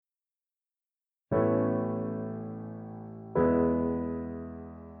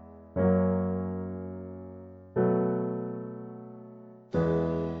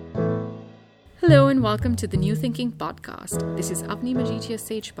Hello and welcome to the New Thinking Podcast. This is Avni Majitia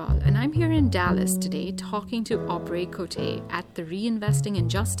Sejpal and I'm here in Dallas today talking to Aubrey Cote at the Reinvesting in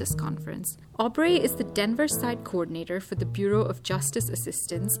Justice Conference. Aubrey is the Denver site coordinator for the Bureau of Justice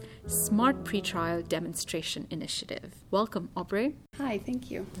Assistance Smart Pretrial Demonstration Initiative. Welcome, Aubrey. Hi,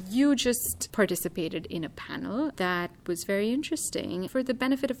 thank you. You just participated in a panel that was very interesting. For the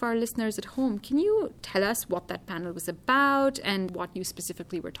benefit of our listeners at home, can you tell us what that panel was about and what you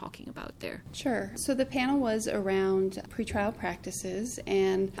specifically were talking about there? Sure. So the panel was around pretrial practices,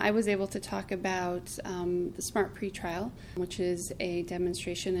 and I was able to talk about the Smart Pretrial, which is a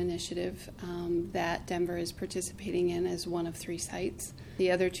demonstration initiative that Denver is participating in as one of 3 sites.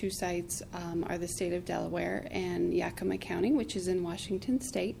 The other 2 sites are the state of Delaware and Yakima County, which is in Washington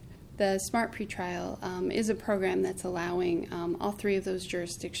State. The Smart Pretrial is a program that's allowing all 3 of those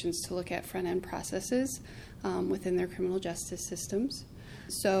jurisdictions to look at front-end processes within their criminal justice systems.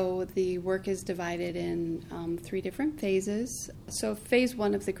 So the work is divided in 3 different phases. So phase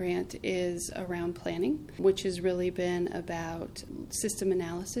 1 of the grant is around planning, which has really been about system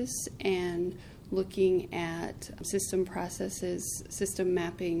analysis and looking at system processes, system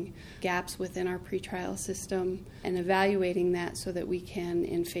mapping gaps within our pretrial system, and evaluating that so that we can,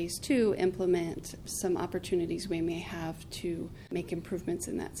 in phase 2, implement some opportunities we may have to make improvements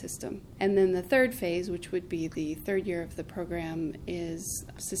in that system. And then the 3rd phase, which would be the 3rd year of the program, is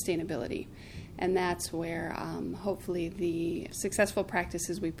sustainability. And that's where hopefully the successful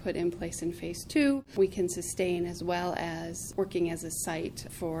practices we put in place in phase 2 we can sustain, as well as working as a site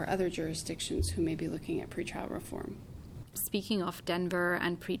for other jurisdictions who may be looking at pretrial reform. Speaking of Denver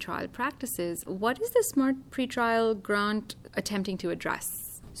and pretrial practices, what is the Smart Pretrial grant attempting to address?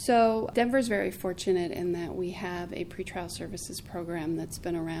 So Denver is very fortunate in that we have a pretrial services program that's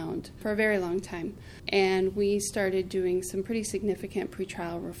been around for a very long time. And we started doing some pretty significant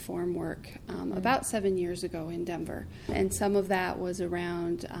pretrial reform work about 7 years ago in Denver. And some of that was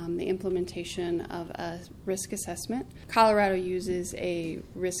around the implementation of a risk assessment. Colorado uses a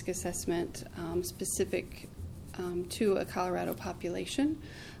risk assessment specific to a Colorado population.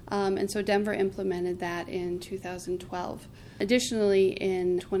 And so Denver implemented that in 2012. Additionally,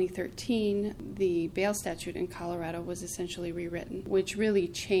 in 2013, the bail statute in Colorado was essentially rewritten, which really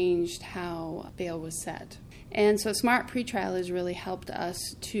changed how bail was set. And so Smart Pretrial has really helped us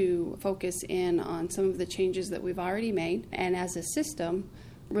to focus in on some of the changes that we've already made, and as a system,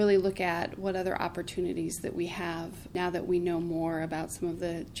 really look at what other opportunities that we have now that we know more about some of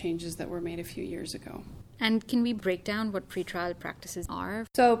the changes that were made a few years ago. And can we break down what pretrial practices are?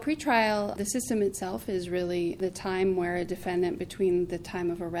 So pretrial, the system itself is really the time where a defendant, between the time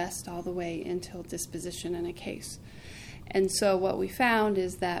of arrest all the way until disposition in a case. And so what we found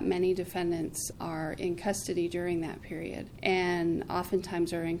is that many defendants are in custody during that period, and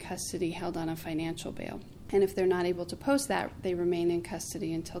oftentimes are in custody held on a financial bail. And if they're not able to post that, they remain in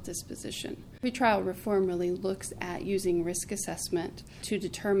custody until disposition. Pretrial reform really looks at using risk assessment to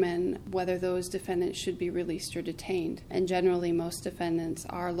determine whether those defendants should be released or detained. And generally, most defendants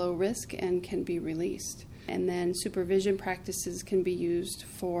are low risk and can be released. And then supervision practices can be used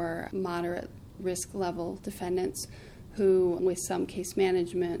for moderate risk level defendants who, with some case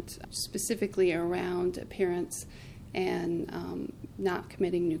management, specifically around appearance and not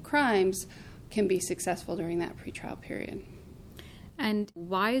committing new crimes, can be successful during that pretrial period. And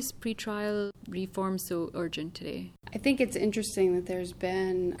why is pretrial reform so urgent today? I think it's interesting that there's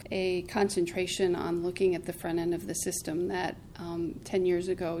been a concentration on looking at the front end of the system that 10 years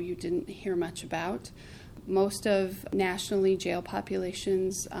ago you didn't hear much about. Most of nationally jail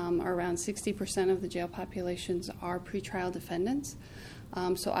populations, around 60% of the jail populations are pretrial defendants.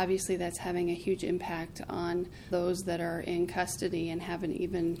 So obviously that's having a huge impact on those that are in custody and haven't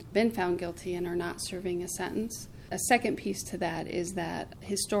even been found guilty and are not serving a sentence. A second piece to that is that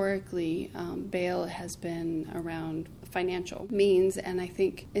historically bail has been around financial means, and I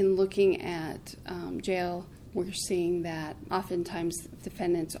think in looking at jail, we're seeing that oftentimes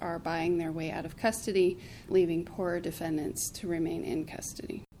defendants are buying their way out of custody, leaving poorer defendants to remain in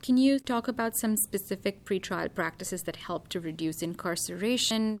custody. Can you talk about some specific pretrial practices that help to reduce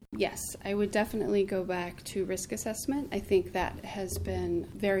incarceration? Yes, I would definitely go back to risk assessment. I think that has been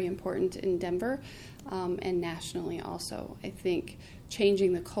very important in Denver and nationally also. I think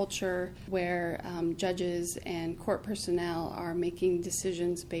changing the culture where judges and court personnel are making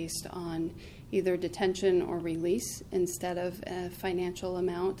decisions based on either detention or release instead of a financial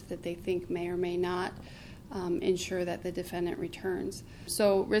amount that they think may or may not ensure that the defendant returns.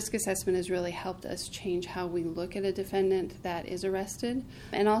 So risk assessment has really helped us change how we look at a defendant that is arrested,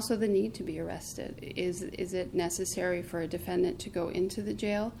 and also the need to be arrested. Is it necessary for a defendant to go into the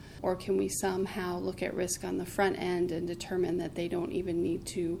jail, or can we somehow look at risk on the front end and determine that they don't even need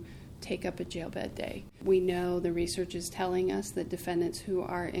to take up a jail bed day? We know the research is telling us that defendants who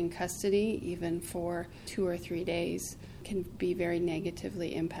are in custody, even for 2 or 3 days, can be very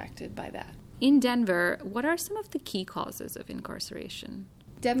negatively impacted by that. In Denver, what are some of the key causes of incarceration?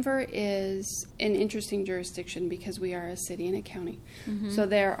 Denver is an interesting jurisdiction because we are a city and a county. So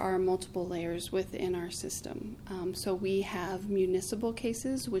there are multiple layers within our system. So we have municipal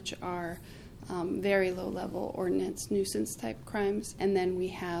cases, which are very low-level ordinance nuisance type crimes, and then we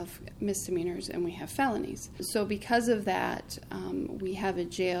have misdemeanors and we have felonies. So because of that, we have a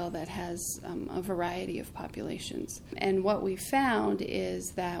jail that has a variety of populations. And what we found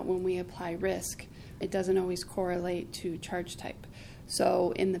is that when we apply risk, it doesn't always correlate to charge type.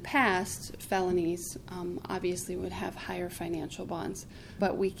 So in the past, felonies obviously would have higher financial bonds,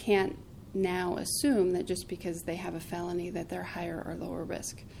 but we can't now assume that just because they have a felony that they're higher or lower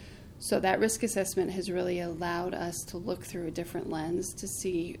risk. So that risk assessment has really allowed us to look through a different lens to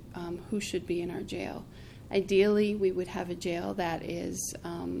see who should be in our jail. Ideally, we would have a jail that is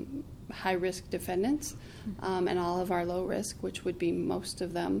high-risk defendants, and all of our low-risk, which would be most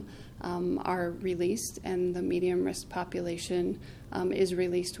of them, are released, and the medium-risk population is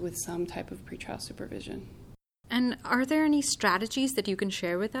released with some type of pretrial supervision. And are there any strategies that you can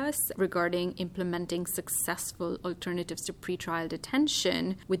share with us regarding implementing successful alternatives to pretrial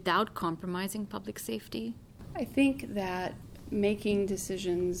detention without compromising public safety? I think that making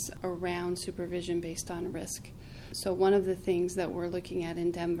decisions around supervision based on risk. So one of the things that we're looking at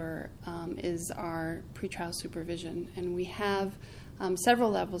in Denver is our pretrial supervision. And we have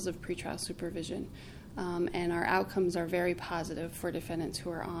several levels of pretrial supervision. And our outcomes are very positive for defendants who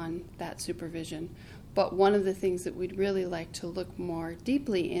are on that supervision. But one of the things that we'd really like to look more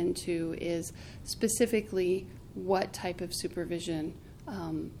deeply into is specifically what type of supervision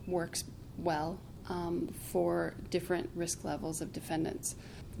works well for different risk levels of defendants.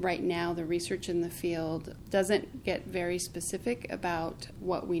 Right now, the research in the field doesn't get very specific about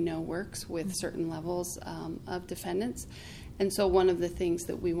what we know works with certain levels of defendants. And so one of the things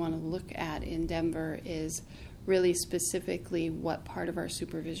that we want to look at in Denver is really specifically what part of our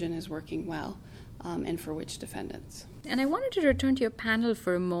supervision is working well. And for which defendants. And I wanted to return to your panel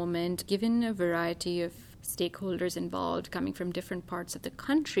for a moment. Given a variety of stakeholders involved coming from different parts of the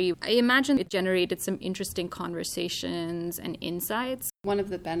country, I imagine it generated some interesting conversations and insights. One of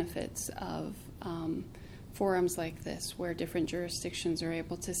the benefits of forums like this, where different jurisdictions are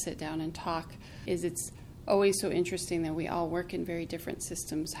able to sit down and talk, is it's always so interesting that we all work in very different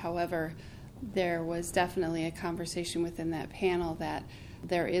systems. However, there was definitely a conversation within that panel that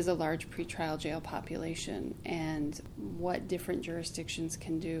there is a large pretrial jail population and what different jurisdictions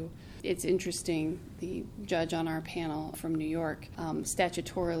can do. It's interesting, the judge on our panel from New York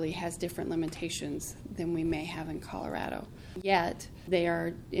statutorily has different limitations than we may have in Colorado. Yet they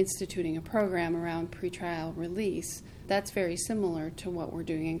are instituting a program around pretrial release that's very similar to what we're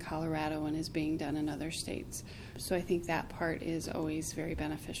doing in Colorado and is being done in other states. So I think that part is always very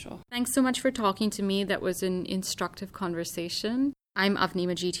beneficial. Thanks so much for talking to me. That was an instructive conversation. I'm Avni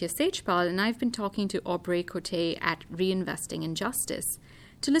Majitya-Sejpal, and I've been talking to Aubrey Cote at Reinvesting in Justice.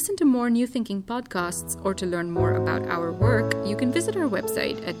 To listen to more New Thinking podcasts or to learn more about our work, you can visit our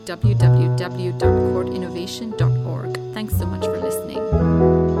website at www.courtinnovation.org. Thanks so much for listening.